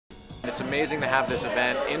it's amazing to have this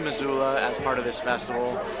event in Missoula as part of this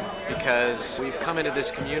festival, because we've come into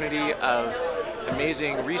this community of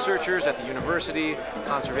amazing researchers at the university,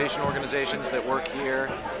 conservation organizations that work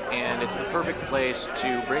here, and it's the perfect place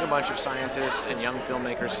to bring a bunch of scientists and young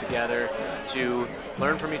filmmakers together to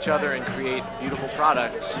learn from each other and create beautiful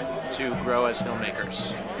products to grow as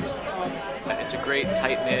filmmakers. It's a great,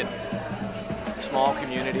 tight-knit, small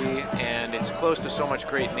community, and it's close to so much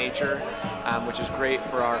great nature, which is great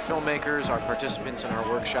for our filmmakers, our participants in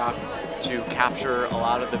our workshop, to capture a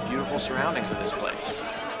lot of the beautiful surroundings of this place.